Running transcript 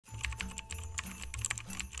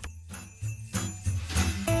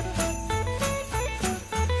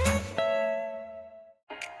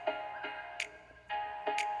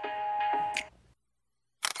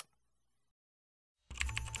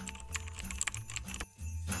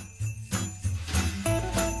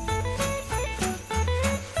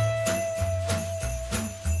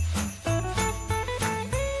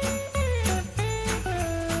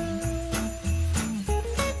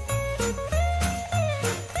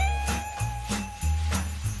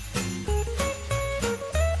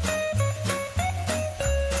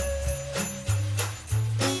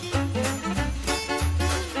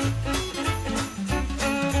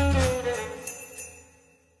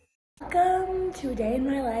welcome to a day in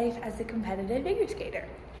my life as a competitive figure skater.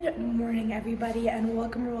 Good morning everybody, and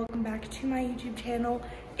welcome back to my YouTube channel.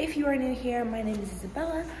 If you are new here, my name is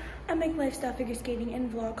Isabella. I make lifestyle figure skating and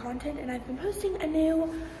vlog content, and I've been posting a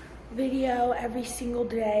new video every single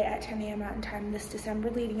day at 10 a.m. Mountain Time this December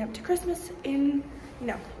leading up to Christmas in,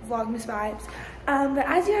 vlogmas vibes. But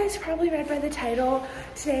as you guys probably read by the title,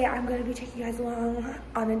 today I'm going to be taking you guys along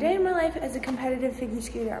on a day in my life as a competitive figure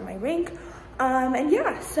skater at my rink. And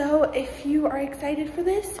yeah, so if you are excited for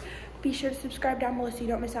this, be sure to subscribe down below so you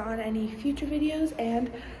don't miss out on any future videos,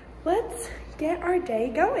 and let's get our day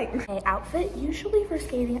going. My outfit, usually for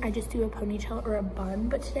skating, I just do a ponytail or a bun,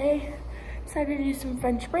 but today I decided to do some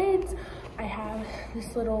French braids. I have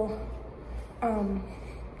this little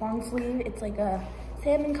long sleeve. It's like a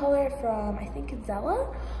salmon color from, I think it's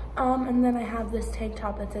Zella. And then I have this tank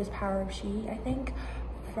top that says Power of She, I think,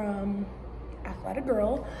 from Athletic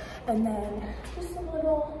Girl. And then just some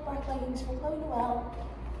little black leggings from Chloe Noel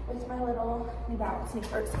with my little New Balance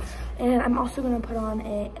sneakers. And I'm also gonna put on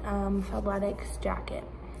a Fabletics jacket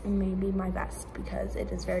and maybe my vest because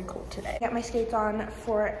it is very cold today. Get my skates on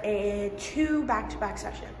for two back-to-back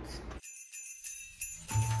sessions.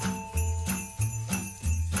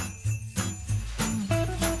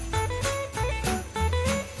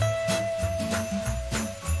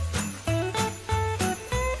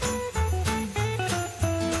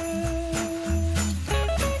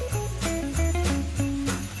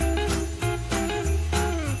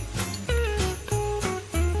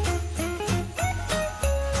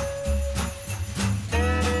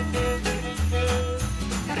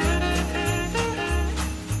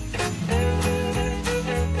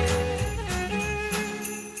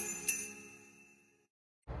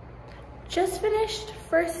 Just finished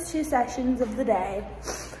first two sessions of the day.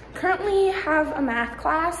 Currently have a math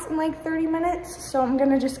class in like 30 minutes, so I'm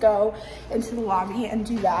gonna just go into the lobby and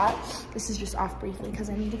do that. This is just off briefly because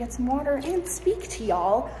I need to get some water and speak to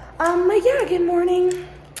y'all. But yeah, good morning.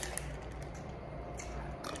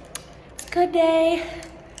 Good day.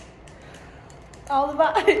 All the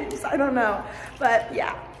vibes, I don't know, but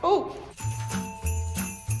yeah. Oh.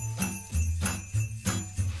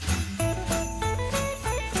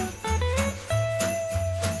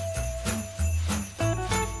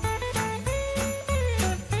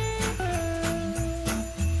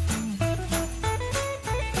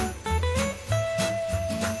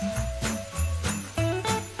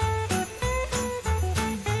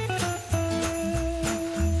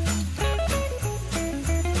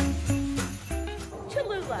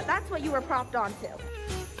 That's what you were propped onto.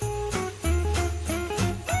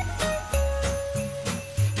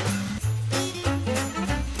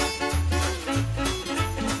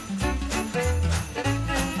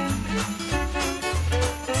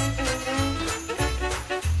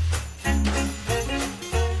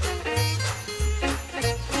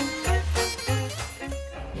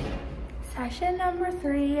 Session number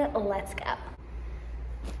 3, let's go.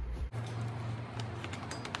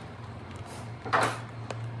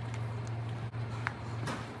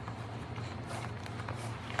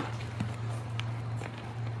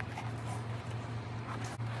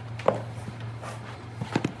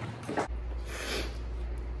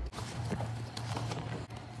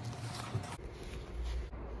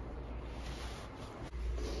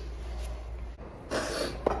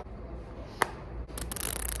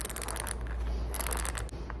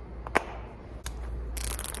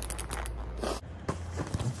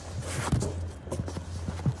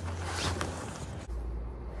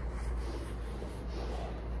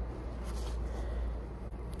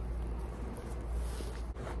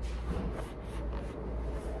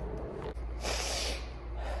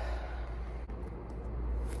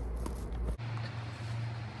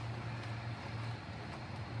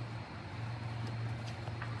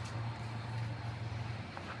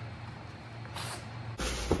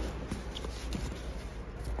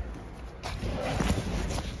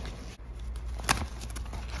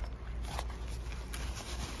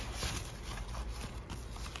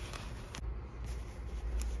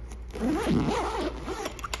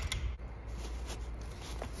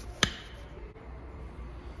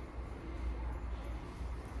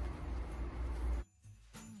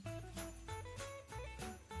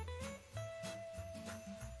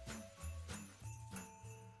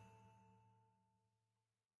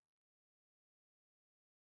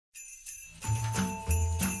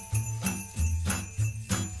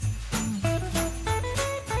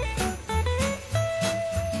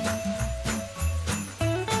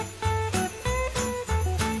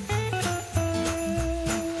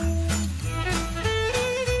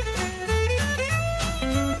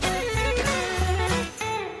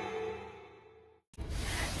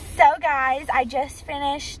 guys, I just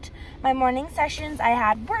finished my morning sessions. I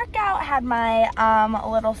had workout, had my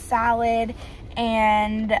little salad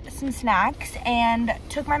and some snacks, and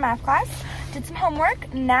took my math class, did some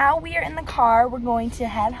homework. Now we are in the car. We're going to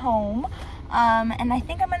head home, and I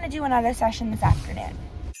think I'm going to do another session this afternoon.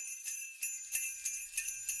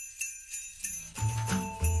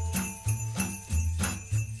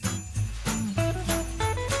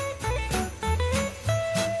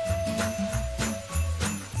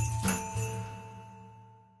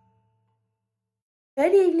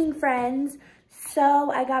 Good evening, friends.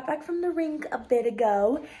 So I got back from the rink a bit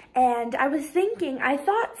ago, and I was thinking, I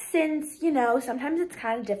thought since, you know, sometimes it's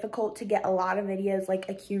kind of difficult to get a lot of videos like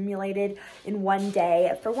accumulated in one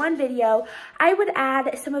day for one video, I would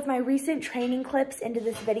add some of my recent training clips into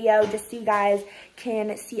this video just so you guys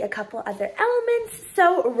can see a couple other elements.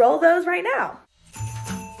 So roll those right now.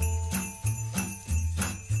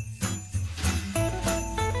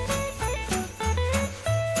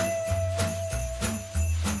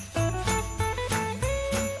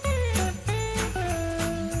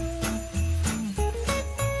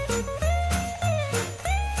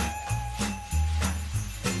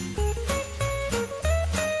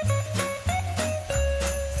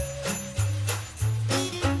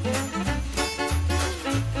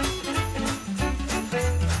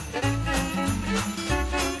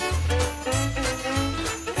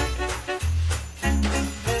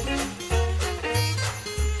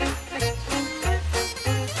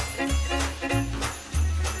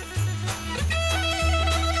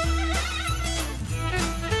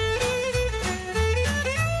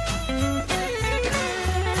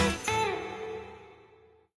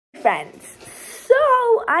 Friends, so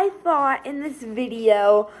I thought in this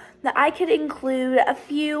video that I could include a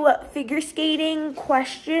few figure skating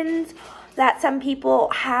questions that some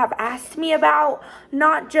people have asked me about,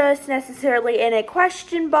 not just necessarily in a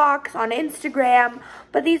question box on Instagram,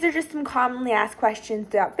 but these are just some commonly asked questions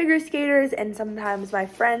throughout figure skaters, and sometimes my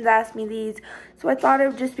friends ask me these, so I thought it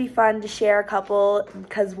would just be fun to share a couple,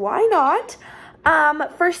 because why not?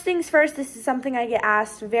 First things first, this is something I get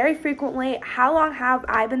asked very frequently. How long have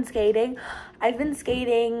I been skating? I've been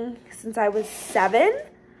skating since I was 7.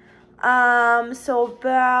 So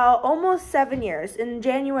about almost 7 years. In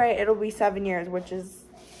January, it'll be 7 years, which is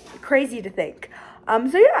crazy to think.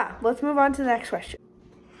 So yeah, let's move on to the next question.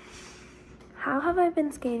 How have I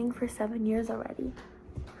been skating for 7 years already?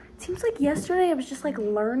 It seems like yesterday I was just like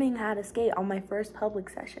learning how to skate on my first public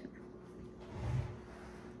session.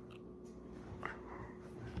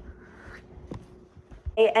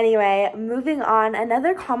 Anyway, moving on,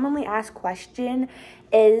 another commonly asked question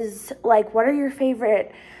is like, what are your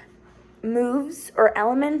favorite moves or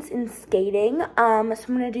elements in skating? So I'm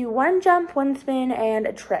gonna do one jump, one spin, and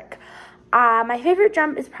a trick. My favorite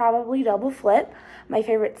jump is probably double flip. My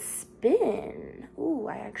favorite spin, ooh,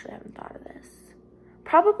 I actually haven't thought of this.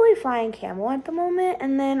 Probably flying camel at the moment,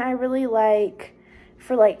 and then I really like,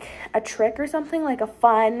 for like a trick or something, like a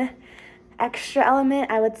fun extra element,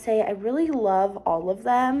 I would say I really love all of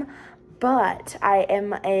them, but I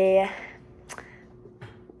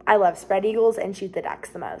love spread eagles and shoot the ducks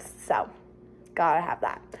the most, so gotta have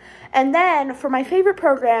that. And then for my favorite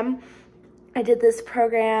program, I did this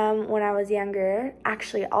program when I was younger.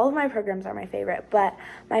 Actually, all of my programs are my favorite, but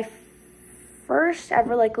my first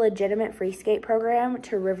ever like legitimate free skate program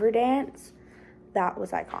to river dance, that was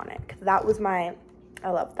iconic. That was I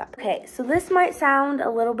love that. Okay, so this might sound a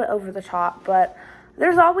little bit over the top, but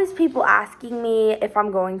there's always people asking me if I'm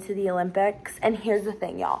going to the Olympics, and here's the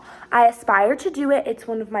thing, y'all. I aspire to do it. It's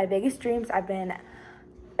one of my biggest dreams. I've been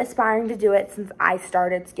aspiring to do it since I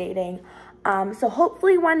started skating. So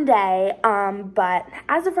hopefully one day, but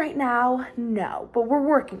as of right now, no, but we're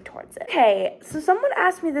working towards it. Okay, so someone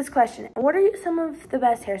asked me this question. What are some of the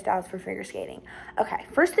best hairstyles for figure skating? Okay,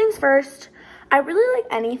 first things first, I really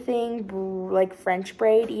like anything like French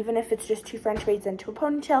braid, even if it's just 2 French braids into a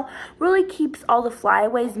ponytail. Really keeps all the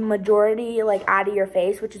flyaways majority like out of your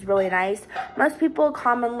face, which is really nice. Most people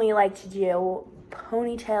commonly like to do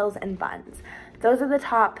ponytails and buns. Those are the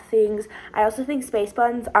top things. I also think space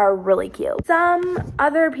buns are really cute. Some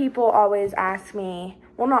other people always ask me,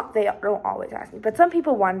 well, they don't always ask me, but some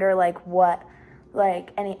people wonder like what, like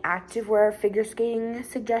any activewear figure skating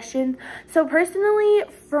suggestions. So personally,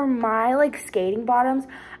 for my like skating bottoms,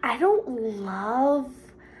 I don't love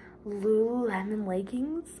Lululemon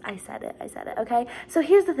leggings. I said it, okay? So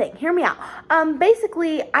here's the thing, hear me out.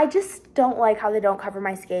 Basically, I just don't like how they don't cover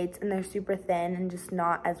my skates and they're super thin and just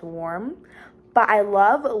not as warm. But I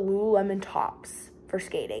love Lululemon tops for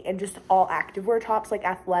skating and just all activewear tops like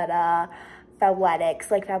Athleta,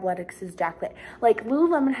 Fabletics. Like, Fabletics is jacket. Like,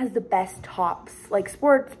 Lululemon has the best tops. Like,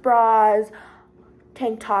 sports bras,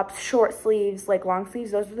 tank tops, short sleeves, like long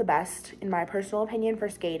sleeves. Those are the best, in my personal opinion, for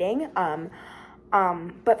skating.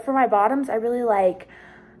 But for my bottoms, I really like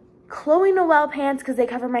Chloe Noel pants because they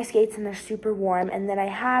cover my skates and they're super warm. And then I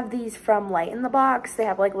have these from Light in the Box. They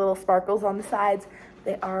have like little sparkles on the sides.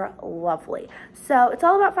 They are lovely. So it's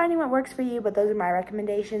all about finding what works for you, but those are my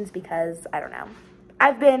recommendations because, I don't know,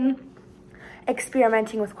 I've been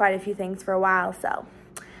experimenting with quite a few things for a while, so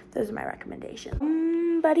those are my recommendations.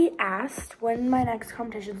 Somebody asked when my next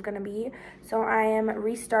competition is going to be, so I am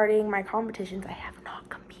restarting my competitions. I have not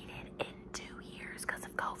competed in 2 years because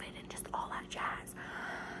of COVID and just all that jazz.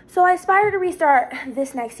 So I aspire to restart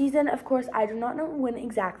this next season. Of course, I do not know when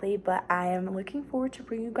exactly, but I am looking forward to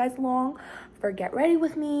bringing you guys along for Get Ready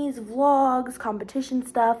With Me's, vlogs, competition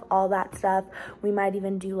stuff, all that stuff. We might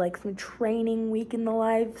even do like some training week in the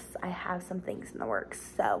lives. I have some things in the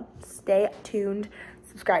works, so stay tuned.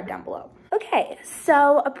 Subscribe down below. Okay,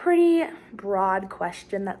 so a pretty broad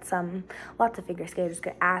question that lots of figure skaters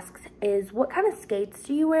get asked is, what kind of skates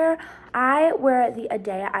do you wear? I wear the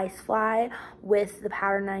Adea Ice Fly with the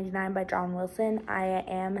Powder 99 by John Wilson. I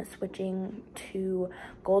am switching to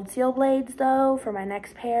Gold Seal blades though for my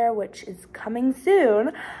next pair, which is coming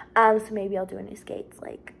soon. So maybe I'll do a new skates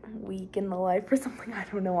like week in the life or something. I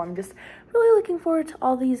don't know. I'm just really looking forward to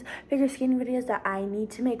all these figure skating videos that I need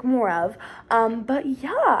to make more of. But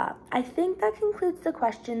yeah, I think that concludes the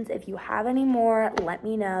questions. If you have any more, let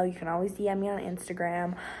me know. You can always DM me on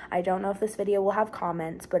Instagram. I don't know if this video will have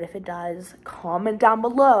comments, but if it does, comment down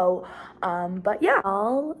below. But yeah,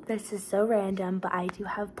 this is so random, but I do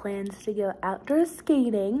have plans to go outdoor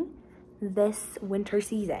skating this winter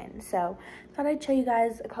season. So I thought I'd show you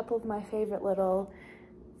guys a couple of my favorite little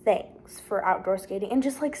things for outdoor skating and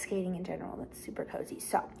just like skating in general. That's super cozy.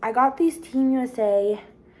 So I got these Team USA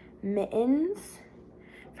mittens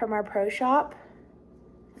from our pro shop.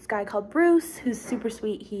 This guy called Bruce, who's super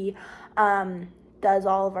sweet. He does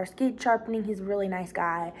all of our skate sharpening. He's a really nice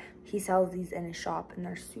guy. He sells these in his shop and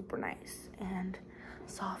they're super nice and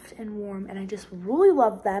soft and warm, and I just really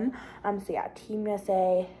love them. So yeah, Team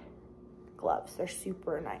USA gloves. They're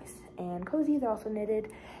super nice and cozy. They're also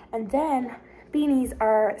knitted. And then beanies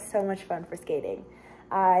are so much fun for skating.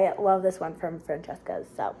 I love this one from Francesca's,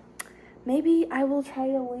 so maybe I will try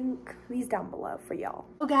to link these down below for y'all.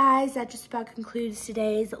 So guys, that just about concludes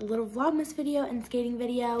today's little vlogmas video and skating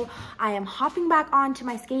video. I am hopping back onto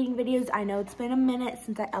my skating videos. I know it's been a minute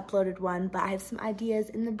since I uploaded one, but I have some ideas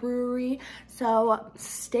in the brewery. So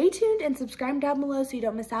stay tuned and subscribe down below so you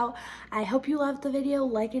don't miss out. I hope you loved the video.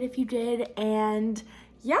 Like it if you did, and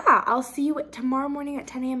yeah, I'll see you tomorrow morning at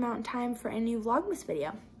 10 a.m. Mountain Time for a new vlogmas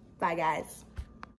video. Bye guys.